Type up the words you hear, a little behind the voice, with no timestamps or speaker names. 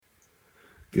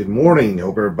Good morning.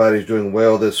 Hope everybody's doing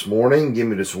well this morning. Give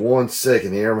me just 1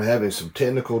 second here. I'm having some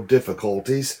technical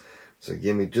difficulties. So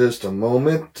give me just a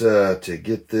moment to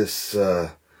get this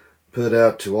put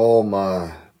out to all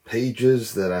my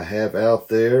pages that I have out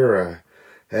there.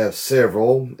 I have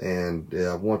several, and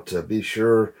I want to be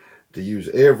sure to use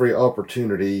every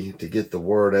opportunity to get the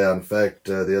word out. In fact,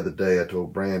 the other day I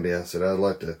told Brandy, I said I'd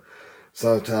like to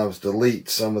sometimes delete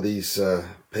some of these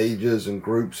pages and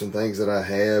groups and things that I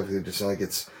have. It just like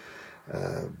it's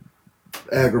uh,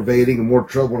 aggravating and more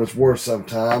trouble than it's worth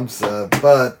sometimes.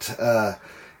 But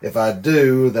if I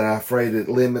do, then I'm afraid it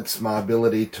limits my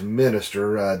ability to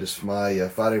minister. Just my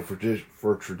Fighting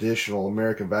for Traditional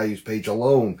American Values page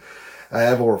alone, I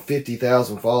have over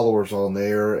 50,000 followers on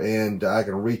there, and I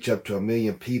can reach up to 1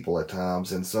 million people at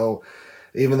times. And so,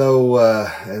 even though,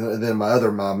 and then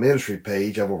my ministry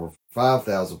page, I have over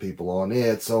 5,000 people on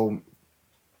it. So,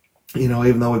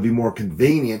 even though it'd be more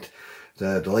convenient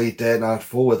to delete that, not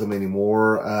fool with them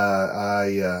anymore,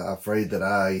 I'm afraid that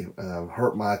I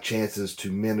hurt my chances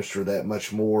to minister that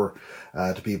much more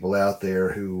to people out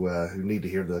there who need to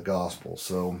hear the gospel.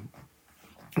 So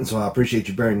I appreciate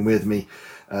you bearing with me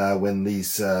when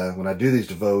I do these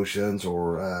devotions,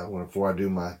 or before I do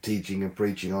my teaching and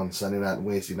preaching on Sunday night and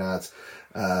Wednesday nights,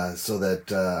 so that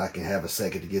I can have a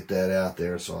second to get that out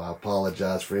there. So I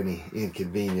apologize for any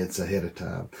inconvenience ahead of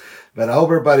time. But I hope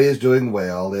everybody is doing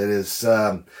well. It is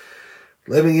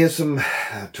living in some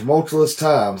tumultuous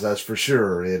times, that's for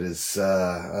sure. It is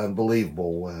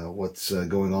unbelievable what's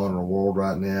going on in the world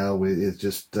right now. It's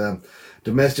just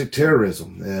domestic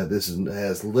terrorism. This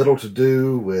has little to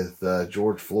do with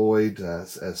George Floyd,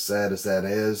 as sad as that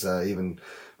is. Even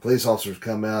police officers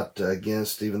come out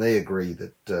against, even they agree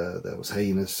that that was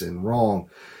heinous and wrong.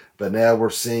 But now we're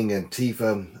seeing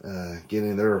Antifa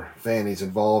getting their fannies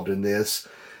involved in this.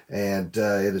 And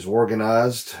it is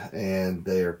organized, and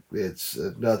it's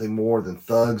nothing more than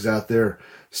thugs out there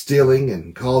stealing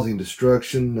and causing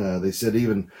destruction. They said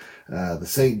even the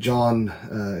St. John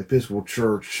Episcopal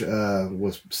Church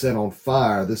was set on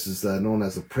fire. This is known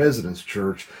as the President's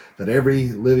Church, that every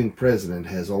living president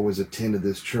has always attended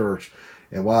this church.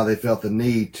 And why they felt the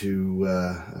need to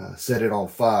set it on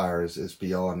fire is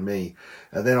beyond me.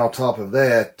 And then on top of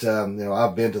that,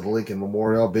 I've been to the Lincoln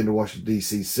Memorial. I've been to Washington,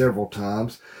 D.C. several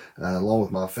times, along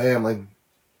with my family.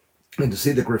 And to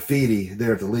see the graffiti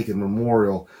there at the Lincoln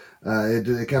Memorial,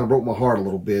 it kind of broke my heart a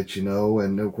little bit,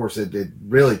 And of course, it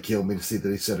really killed me to see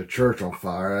that he set a church on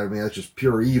fire. I mean, that's just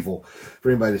pure evil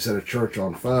for anybody to set a church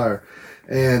on fire.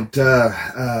 And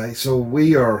so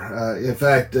we are, in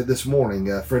fact, this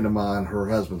morning, a friend of mine, her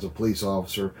husband's a police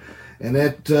officer, and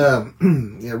it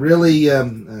really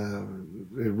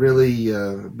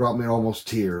brought me almost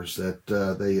tears that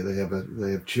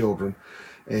they have children,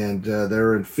 and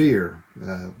they're in fear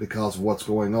because of what's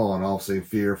going on. Obviously,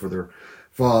 fear for their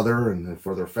father and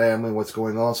for their family, what's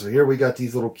going on. So here we got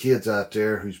these little kids out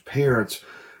there whose parents,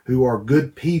 who are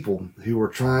good people, who are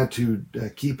trying to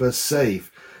keep us safe,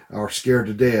 are scared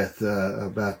to death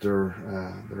about their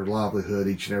livelihood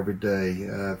each and every day.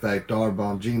 In fact, Don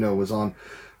Bongino was on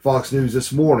Fox News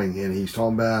this morning, and he's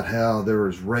talking about how there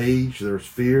is rage, there's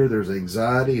fear, there's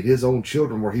anxiety, and his own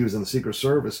children, where he was in the Secret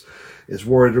Service, is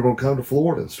worried they're going to come to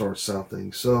Florida and start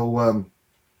something. So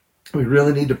we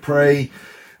really need to pray,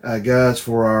 guys,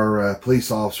 for our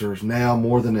police officers now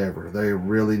more than ever. They're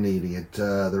really needing it.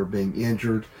 They're being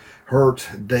injured, hurt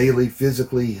daily,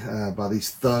 physically, by these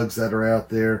thugs that are out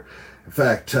there. In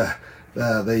fact, I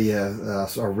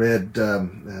read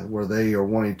where they are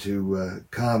wanting to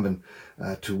come and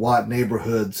to white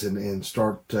neighborhoods and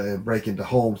start break into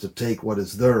homes to take what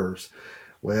is theirs.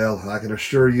 Well, I can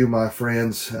assure you, my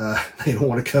friends, they don't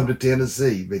want to come to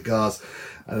Tennessee, because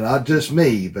not just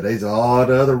me, but there's a lot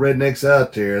of other rednecks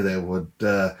out there that would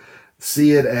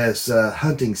see it as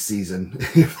hunting season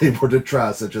if they were to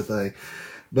try such a thing.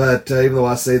 But even though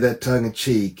I say that tongue in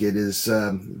cheek, it is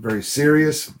very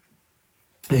serious.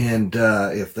 And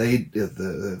if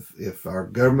our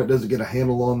government doesn't get a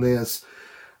handle on this,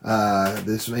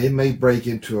 it may break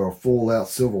into a full-out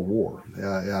civil war.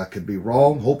 I could be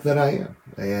wrong. Hope that I am.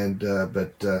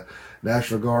 But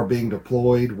National Guard being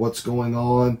deployed, what's going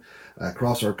on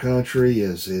across our country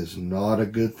is not a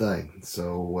good thing.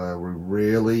 So we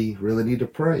really, really need to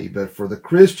pray. But for the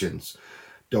Christians,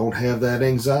 don't have that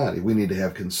anxiety. We need to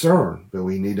have concern, but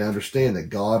we need to understand that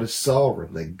God is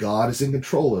sovereign, that God is in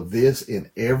control of this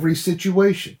in every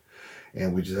situation.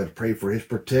 And we just have to pray for His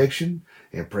protection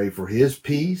and pray for His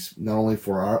peace, not only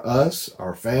for us,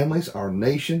 our families, our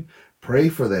nation, pray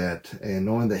for that, and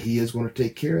knowing that He is going to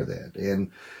take care of that.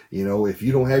 And if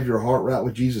you don't have your heart right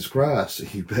with Jesus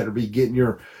Christ, you better be getting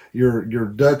your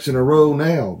ducks in a row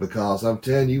now, because I'm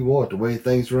telling you what, the way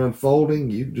things are unfolding,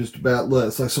 you just about look.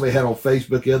 It's like somebody had on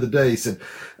Facebook the other day, said,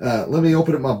 let me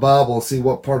open up my Bible and see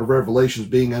what part of Revelation is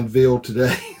being unveiled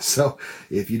today. So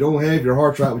if you don't have your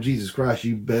heart right with Jesus Christ,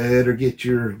 you better get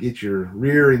your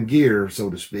rear in gear, so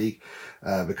to speak,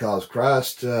 because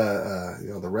Christ,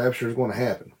 the rapture is going to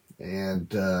happen, and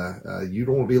you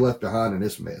don't want to be left behind in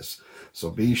this mess. So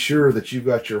be sure that you've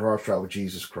got your heart right with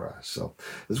Jesus Christ. So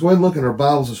let's go ahead and look at our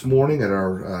Bibles this morning at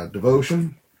our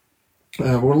devotion.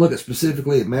 We're going to look at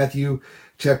specifically at Matthew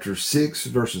chapter 6,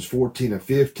 verses 14 and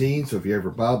 15. So if you have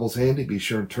your Bibles handy, be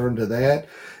sure and turn to that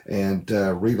and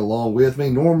read along with me.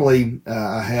 Normally,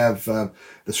 I have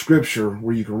the scripture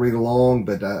where you can read along,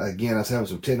 but again, I was having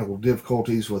some technical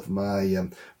difficulties with my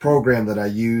program that I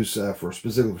use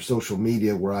specifically for social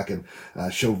media, where I can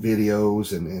show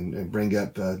videos and bring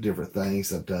up different things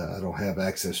that I don't have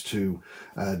access to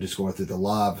just going through the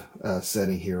live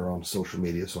setting here on social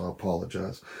media, so I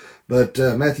apologize. But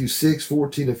Matthew 6,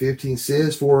 14 and 15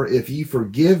 says, "For if ye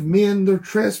forgive men their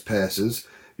trespasses,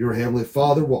 your heavenly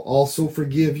Father will also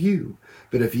forgive you.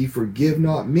 But if ye forgive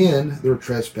not men their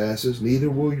trespasses, neither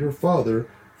will your Father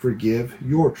forgive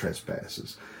your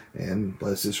trespasses." And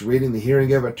bless this reading, the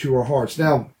hearing of it to our hearts.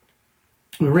 Now,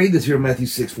 we read this here in Matthew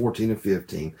 6, 14 and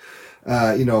 15.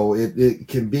 It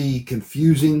can be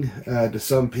confusing to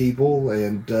some people,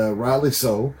 and rightly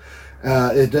so.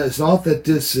 It's not that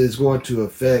this is going to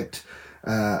affect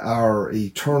our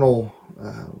eternal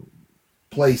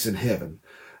place in heaven.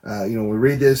 We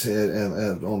read this,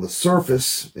 and on the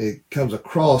surface, it comes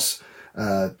across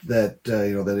that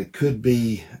it could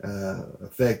be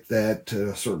affect that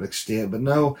to a certain extent, but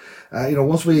no.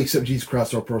 Once we accept Jesus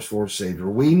Christ, our personal Lord and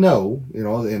Savior, we know,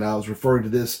 and I was referring to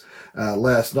this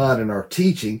last night in our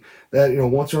teaching, that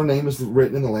once our name is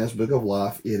written in the Lamb's Book of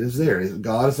Life, it is there.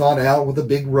 God is not out with a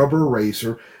big rubber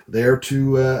eraser there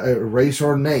to erase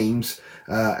our names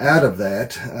out of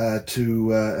that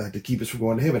to keep us from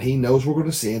going to heaven. He knows we're going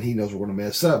to sin. He knows we're going to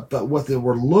mess up. But what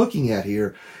we're looking at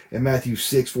here in Matthew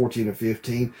 6, 14 and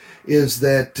 15 is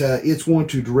that it's going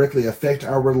to directly affect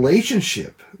our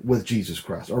relationship with Jesus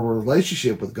Christ, our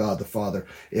relationship with God the Father.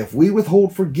 If we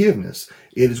withhold forgiveness,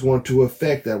 it is going to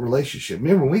affect that relationship.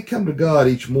 Remember, when we come to God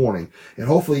each morning, and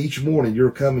hopefully each morning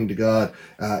you're coming to God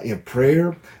in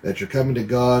prayer, that you're coming to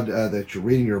God, that you're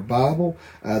reading your Bible,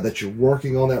 that you're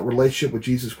working on that relationship with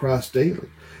Jesus Christ daily.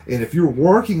 And if you're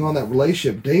working on that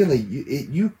relationship daily,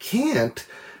 you can't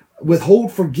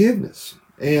withhold forgiveness.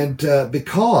 And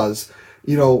because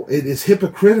it is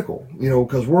hypocritical,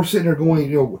 because we're sitting there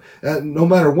going, no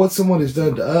matter what someone has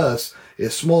done to us,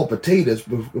 it's small potatoes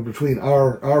between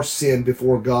our sin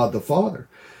before God the Father.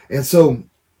 And so,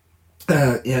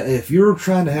 if you're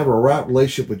trying to have a right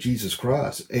relationship with Jesus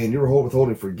Christ and you're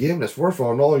withholding forgiveness, first of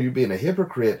all, not only are you being a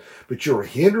hypocrite, but you're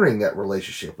hindering that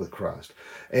relationship with Christ.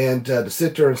 And to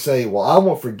sit there and say, well, I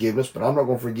want forgiveness, but I'm not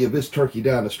going to forgive this turkey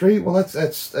down the street, well,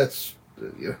 that's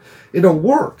it don't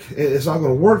work. It's not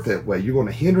going to work that way. You're going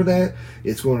to hinder that.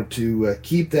 It's going to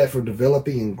keep that from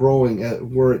developing and growing at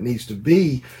where it needs to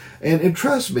be. And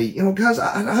trust me, guys,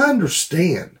 I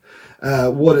understand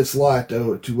what it's like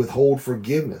to withhold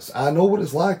forgiveness. I know what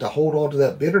it's like to hold on to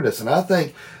that bitterness. And I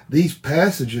think these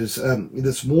passages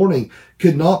this morning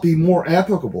could not be more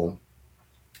applicable,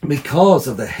 because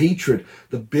of the hatred,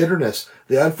 the bitterness,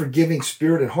 the unforgiving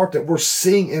spirit and heart that we're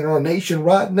seeing in our nation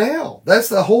right now. That's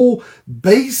the whole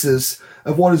basis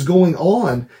of what is going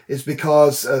on. Is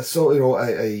because there are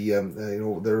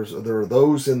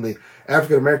those in the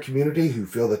African American community who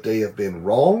feel that they have been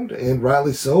wronged, and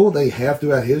rightly so. They have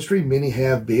throughout history. Many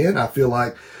have been. I feel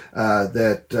like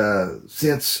that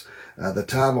since the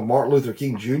time of Martin Luther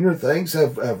King Jr., things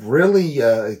have really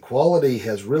equality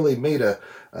has really made a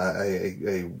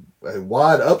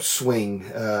wide upswing,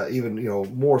 even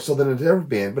more so than it's ever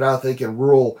been. But I think in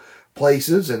rural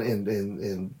places and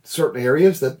in certain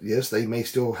areas, that yes, they may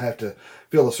still have to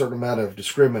feel a certain amount of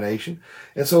discrimination,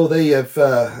 and so they have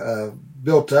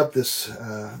built up this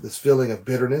feeling of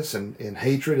bitterness and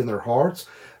hatred in their hearts.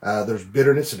 There's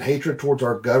bitterness and hatred towards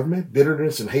our government,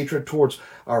 bitterness and hatred towards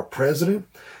our president.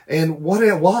 And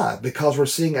why? Because we're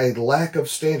seeing a lack of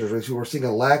standards. We're seeing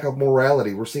a lack of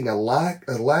morality. We're seeing a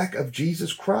lack of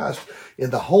Jesus Christ in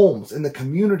the homes, in the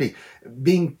community,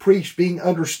 being preached, being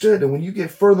understood. And when you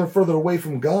get further and further away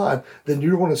from God, then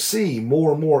you're going to see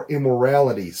more and more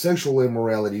immorality, sexual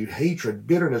immorality, hatred,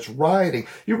 bitterness, rioting.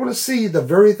 You're going to see the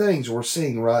very things we're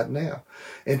seeing right now.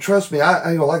 And trust me,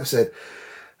 I like I said,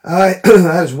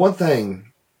 that is one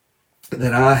thing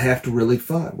that I have to really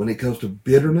fight when it comes to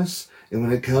bitterness and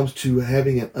when it comes to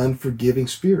having an unforgiving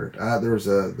spirit.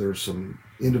 There's some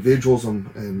individuals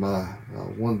in my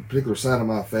one particular side of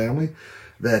my family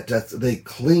that they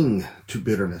cling to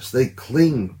bitterness. They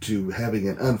cling to having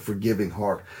an unforgiving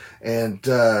heart, and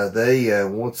they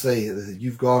once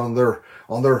you've gone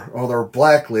on their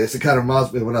blacklist. It kind of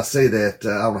reminds me when I say that.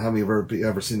 I don't know how many of you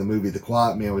ever seen the movie The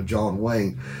Quiet Man with John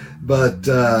Wayne, but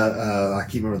I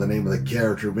can't remember the name of the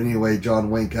character. But anyway, John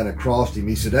Wayne kind of crossed him.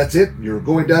 He said, "That's it. You're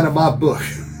going down in my book."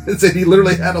 And said he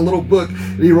literally had a little book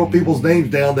and he wrote people's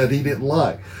names down that he didn't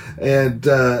like. And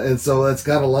so that's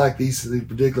kind of like these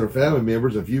particular family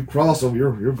members. If you cross them,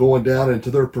 you're going down into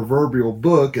their proverbial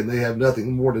book, and they have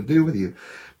nothing more to do with you.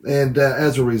 And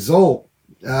as a result,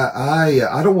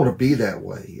 I don't want to be that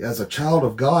way. As a child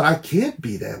of God, I can't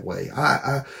be that way.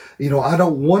 I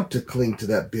don't want to cling to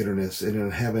that bitterness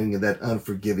and having that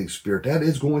unforgiving spirit. That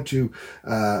is going to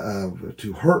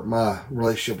hurt my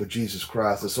relationship with Jesus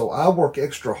Christ. And so I work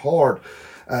extra hard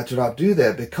to not do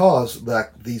that, because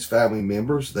like these family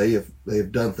members, they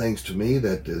have done things to me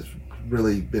that has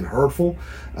really been hurtful.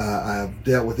 I've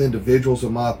dealt with individuals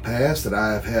in my past that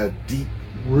I have had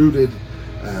deep-rooted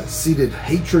seated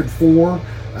hatred for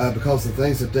because of the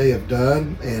things that they have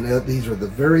done, and these are the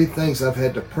very things I've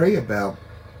had to pray about.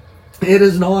 It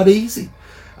is not easy.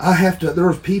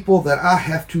 There's people that I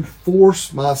have to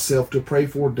force myself to pray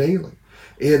for daily.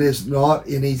 It is not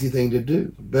an easy thing to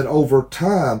do, but over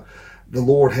time, the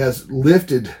Lord has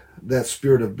lifted that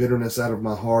spirit of bitterness out of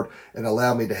my heart and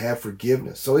allowed me to have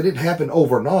forgiveness. So it didn't happen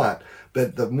overnight,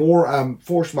 but the more I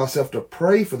forced myself to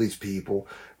pray for these people,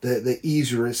 the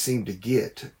easier it seemed to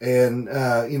get. And,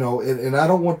 and I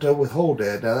don't want to withhold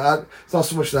that. Now, it's not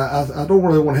so much that I don't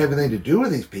really want to have anything to do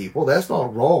with these people. That's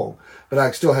not wrong, but I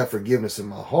still have forgiveness in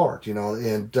my heart,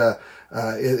 and,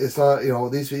 it's not,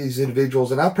 these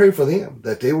individuals, and I pray for them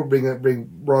that they will be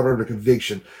brought under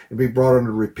conviction and be brought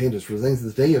under repentance for the things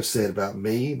that they have said about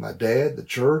me, my dad, the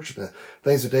church, the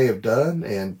things that they have done.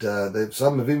 And,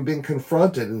 some have even been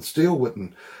confronted and still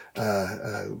wouldn't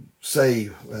say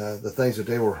the things that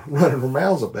they were running their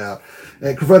mouths about,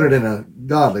 and confronted in a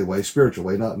godly way, spiritual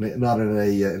way, not in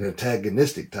an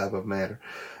antagonistic type of manner.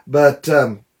 But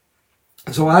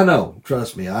so I know,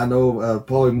 trust me, I know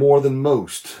probably more than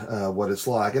most what it's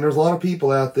like. And there's a lot of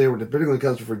people out there, particularly when it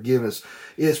comes to forgiveness,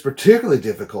 it's particularly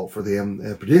difficult for them,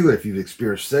 particularly if you've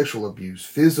experienced sexual abuse,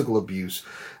 physical abuse.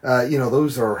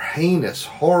 Those are heinous,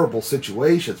 horrible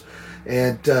situations.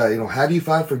 And, how do you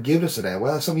find forgiveness in that?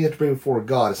 Well, it's something you have to bring before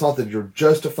God. It's not that you're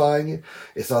justifying it.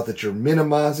 It's not that you're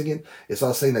minimizing it. It's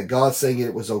not saying that God's saying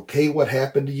it was okay what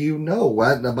happened to you. No,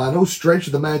 by no stretch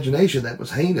of the imagination, that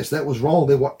was heinous. That was wrong.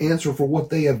 They will answer for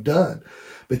what they have done.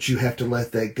 But you have to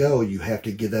let that go. You have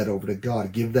to give that over to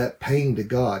God. Give that pain to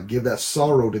God. Give that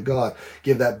sorrow to God.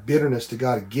 Give that bitterness to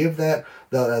God. Give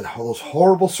those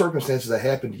horrible circumstances that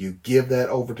happened to you. Give that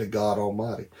over to God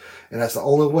Almighty. And that's the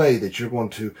only way that you're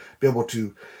going to be able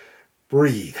to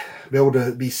breathe, be able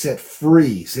to be set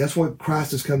free. See, that's what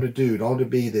Christ has come to do, not to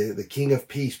be the King of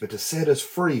peace, but to set us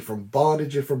free from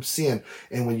bondage and from sin.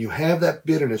 And when you have that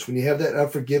bitterness, when you have that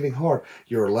unforgiving heart,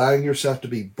 you're allowing yourself to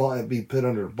be put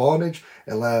under bondage,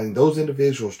 allowing those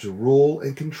individuals to rule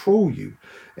and control you.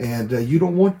 And you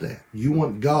don't want that. You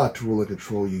want God to rule and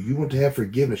control you. You want to have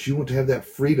forgiveness. You want to have that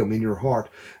freedom in your heart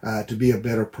to be a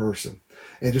better person.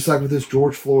 And just like with this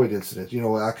George Floyd incident,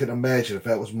 I could imagine if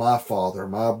that was my father,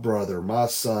 my brother, my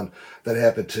son that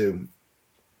happened to,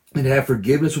 and to have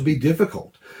forgiveness would be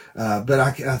difficult. But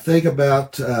I think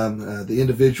about the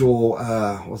individual,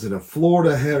 was it in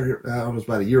Florida? It was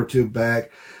about a year or two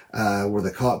back, where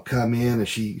the cop come in and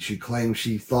she claimed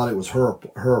she thought it was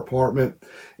her apartment,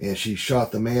 and she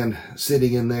shot the man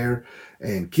sitting in there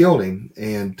and killed him.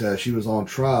 And she was on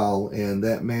trial, and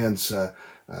that man's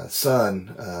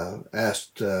son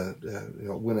asked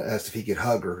if he could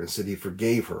hug her, and said he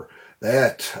forgave her.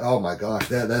 That, oh my gosh,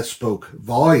 that spoke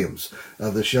volumes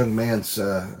of this young man's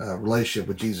relationship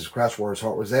with Jesus Christ, where his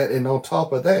heart was at. And on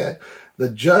top of that, the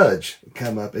judge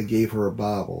come up and gave her a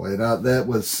Bible. And that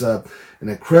was an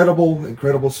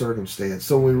incredible circumstance.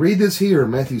 So when we read this here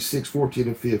in Matthew 6:14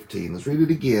 and 15, let's read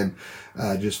it again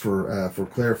just for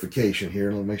clarification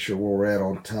here. Let me make sure where we're at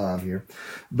on time here.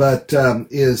 But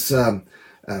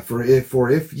For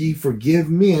if ye forgive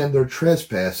men their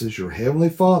trespasses, your heavenly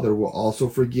Father will also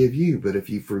forgive you. But if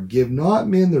ye forgive not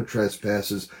men their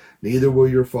trespasses, neither will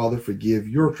your Father forgive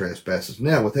your trespasses.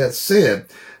 Now, with that said,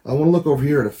 I want to look over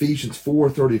here at Ephesians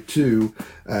 4:32,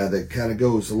 that kind of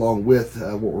goes along with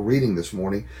what we're reading this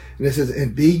morning. And it says,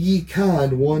 "And be ye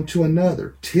kind one to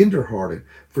another, tenderhearted,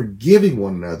 forgiving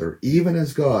one another, even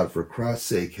as God for Christ's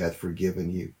sake hath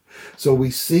forgiven you." So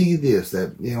we see this,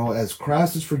 that, as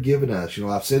Christ has forgiven us,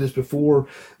 I've said this before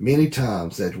many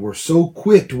times, that we're so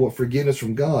quick to want forgiveness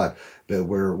from God, but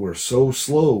we're so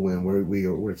slow,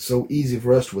 and it's so easy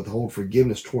for us to withhold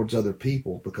forgiveness towards other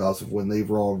people because of when they've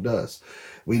wronged us.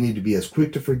 We need to be as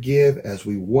quick to forgive as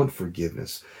we want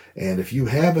forgiveness. And if you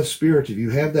have a spirit, if you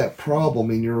have that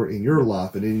problem in your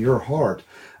life and in your heart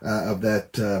of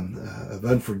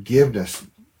unforgiveness,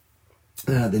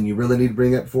 then you really need to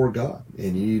bring that before God,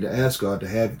 and you need to ask God to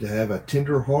have a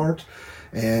tender heart,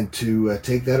 and to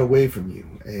take that away from you.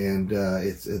 And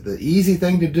it's the easy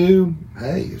thing to do.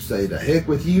 Hey, you say, "The heck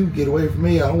with you, get away from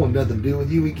me. I don't want nothing to do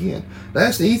with you again."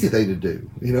 That's the easy thing to do,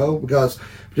 because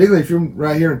particularly if you're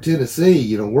right here in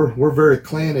Tennessee, we're very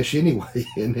clannish anyway,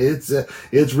 and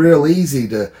it's real easy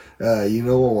to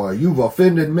you've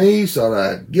offended me,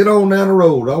 so get on down the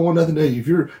road. I want nothing to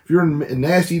do. If you're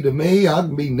nasty to me, I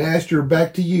can be nastier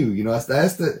back to you.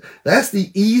 That's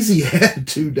the easy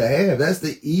attitude to have. That's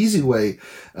the easy way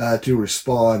to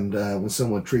respond when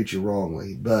someone treats you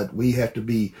wrongly. But we have to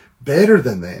be better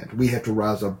than that. We have to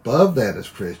rise above that as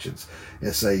Christians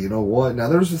and say, you know what? Now,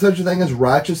 there's such a thing as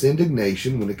righteous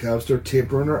indignation when it comes to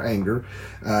temper and our anger.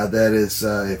 That is,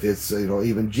 if it's,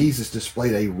 even Jesus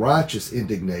displayed a righteous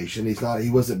indignation. He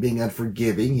wasn't being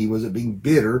unforgiving. He wasn't being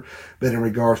bitter. But in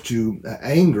regards to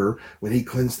anger, when he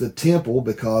cleansed the temple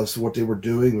because what they were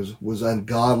doing was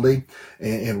ungodly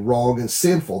and wrong and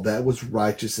sinful, that was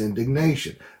righteous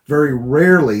indignation. Very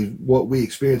rarely what we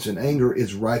experience in anger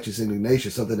is righteous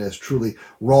indignation, something that's truly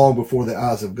wrong before the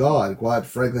eyes of God. Quite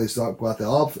frankly, it's not quite the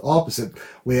opposite.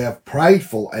 We have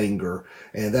prideful anger,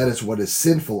 and that is what is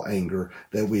sinful anger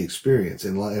that we experience.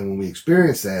 And when we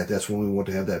experience that, that's when we want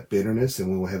to have that bitterness, and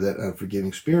we will have that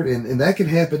unforgiving spirit. And that can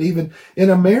happen even in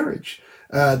a marriage.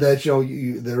 That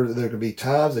there can be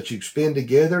times that you spend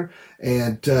together,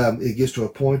 and it gets to a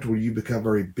point where you become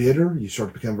very bitter. You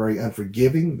start to become very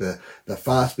unforgiving. The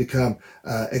fights become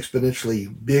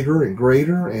exponentially bigger and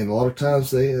greater, and a lot of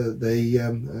times they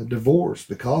divorce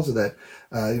because of that.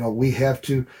 We have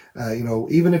to,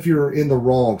 even if you're in the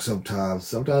wrong,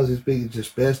 sometimes it's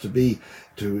just best to be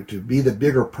the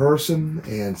bigger person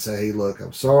and say, "Hey, look,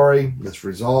 I'm sorry. Let's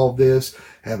resolve this."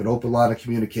 Have an open line of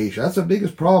communication. That's the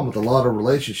biggest problem with a lot of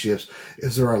relationships,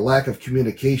 is there a lack of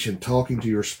communication, talking to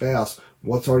your spouse.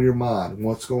 What's on your mind?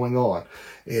 What's going on?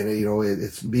 And,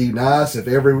 it's be nice if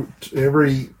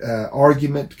every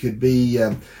argument could be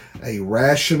a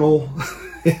rational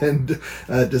and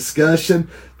discussion,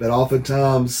 but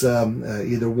oftentimes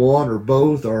either one or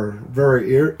both are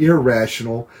very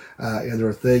irrational in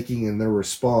their thinking and their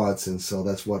response, and so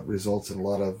that's what results in a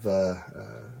lot of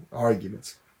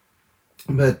arguments.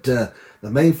 But the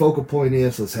main focal point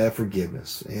is, let's have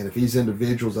forgiveness. And if these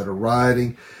individuals that are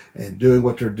rioting and doing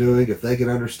what they're doing, if they can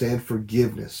understand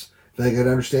forgiveness, if they can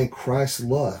understand Christ's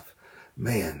love,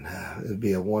 man, it'd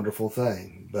be a wonderful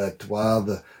thing. But while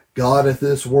the God of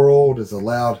this world has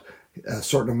allowed a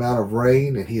certain amount of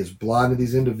rain and he has blinded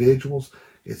these individuals,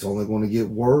 it's only going to get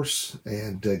worse,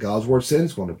 and God's word said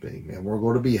it's going to be, and we're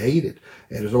going to be hated.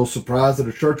 And it's no surprise that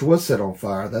the church was set on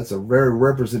fire. That's a very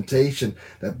representation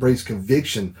that brings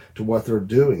conviction to what they're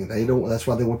doing, and that's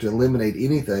why they want to eliminate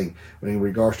anything in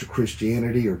regards to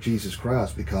Christianity or Jesus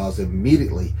Christ, because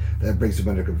immediately that brings them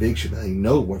under conviction. They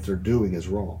know what they're doing is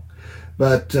wrong.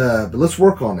 But let's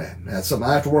work on that. That's something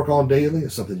I have to work on daily.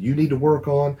 It's something you need to work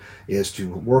on, is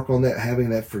to work on that, having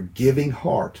that forgiving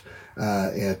heart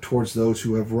towards those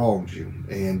who have wronged you.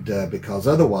 And because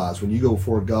otherwise, when you go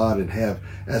before God and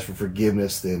ask for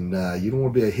forgiveness, then you don't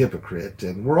want to be a hypocrite.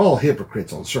 And we're all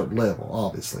hypocrites on a certain level,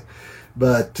 obviously.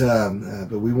 But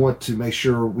we want to make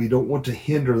sure we don't want to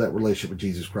hinder that relationship with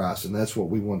Jesus Christ. And that's what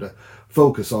we want to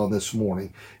focus on this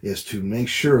morning, is to make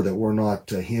sure that we're not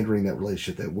hindering that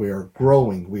relationship, that we are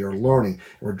growing, we are learning,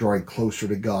 we're drawing closer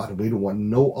to God. And we don't want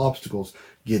no obstacles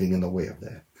getting in the way of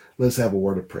that. Let's have a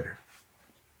word of prayer.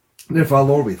 Dear Father,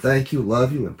 Lord, we thank you,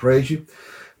 love you, and praise you.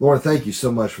 Lord, thank you so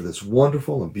much for this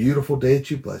wonderful and beautiful day that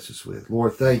you bless us with.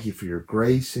 Lord, thank you for your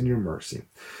grace and your mercy.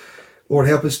 Lord,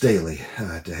 help us daily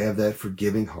to have that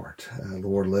forgiving heart.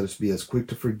 Lord, let us be as quick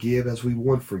to forgive as we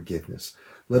want forgiveness.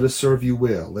 Let us serve you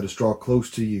well. Let us draw close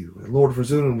to you. And Lord, for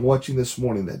anyone watching this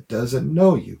morning that doesn't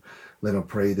know you, let them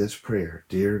pray this prayer.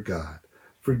 Dear God,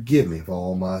 forgive me of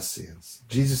all my sins.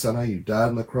 Jesus, I know you died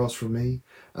on the cross for me.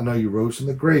 I know you rose from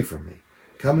the grave for me.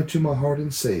 Come into my heart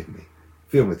and save me.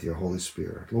 Fill me with your Holy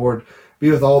Spirit. Lord,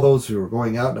 be with all those who are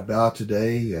going out and about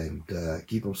today, and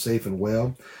keep them safe and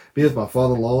well. Be with my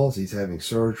father-in-law as he's having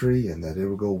surgery, and that it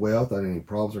will go well without any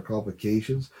problems or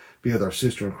complications. Be with our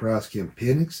sister in Christ, Kim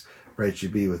Penix. Pray that you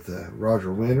be with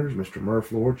Roger Winters, Mr.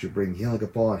 Murph, Lord. You bring healing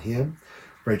upon him.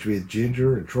 pray that you be with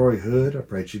Ginger and Troy Hood. I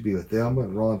pray that you be with Thelma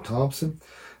and Ron Thompson.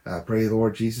 I pray,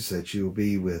 Lord Jesus, that you will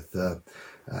be with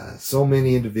so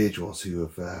many individuals who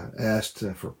have asked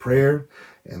for prayer,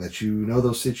 and that you know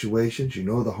those situations, you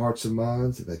know the hearts and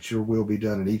minds, and that your will be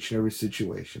done in each and every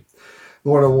situation.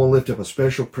 Lord, I want to lift up a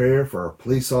special prayer for our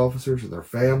police officers and their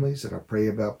families, and I pray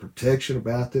about protection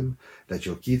about them, that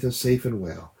you'll keep them safe and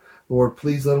well. Lord,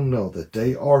 please let them know that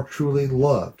they are truly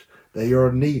loved, they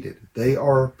are needed, they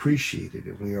are appreciated,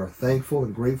 and we are thankful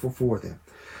and grateful for them.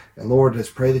 And Lord,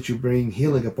 just pray that you bring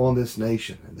healing upon this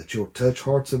nation, and that you'll touch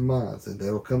hearts and minds, and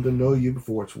they'll come to know you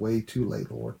before it's way too late,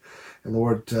 Lord. And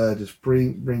Lord, just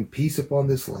bring peace upon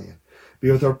this land. Be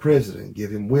with our president,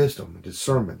 give him wisdom and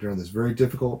discernment during this very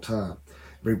difficult time.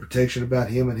 Bring protection about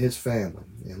him and his family.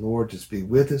 And Lord, just be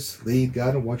with us, lead,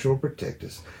 guide, and watch over, protect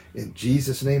us. In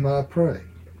Jesus' name I pray.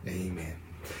 Amen.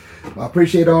 Well, I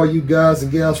appreciate all you guys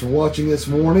and gals for watching this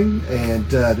morning. And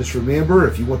just remember,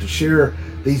 if you want to share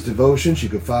these devotions, you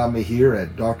can find me here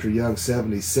at Dr. Young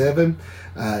 77.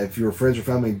 If your friends or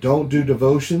family don't do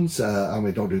devotions,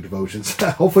 don't do devotions.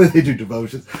 Hopefully they do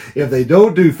devotions. If they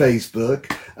don't do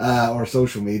Facebook or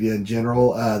social media in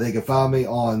general, they can find me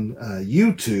on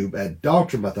YouTube at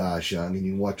Dr. Matthias Young, and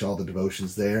you can watch all the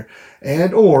devotions there.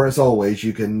 And or, as always,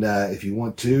 you can, if you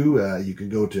want to, you can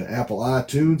go to Apple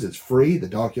iTunes. It's free, the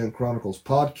Doc Young Chronicles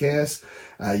podcast.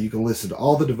 You can listen to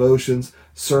all the devotions,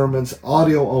 sermons,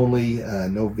 audio only,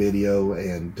 no video,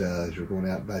 and as you're going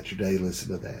out about your day, listen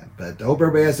to that. But I hope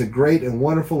everybody has a great and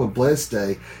wonderful and blessed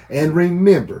day. And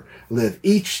remember, live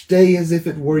each day as if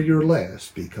it were your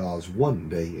last, because one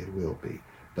day it will be.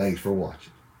 Thanks for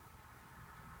watching.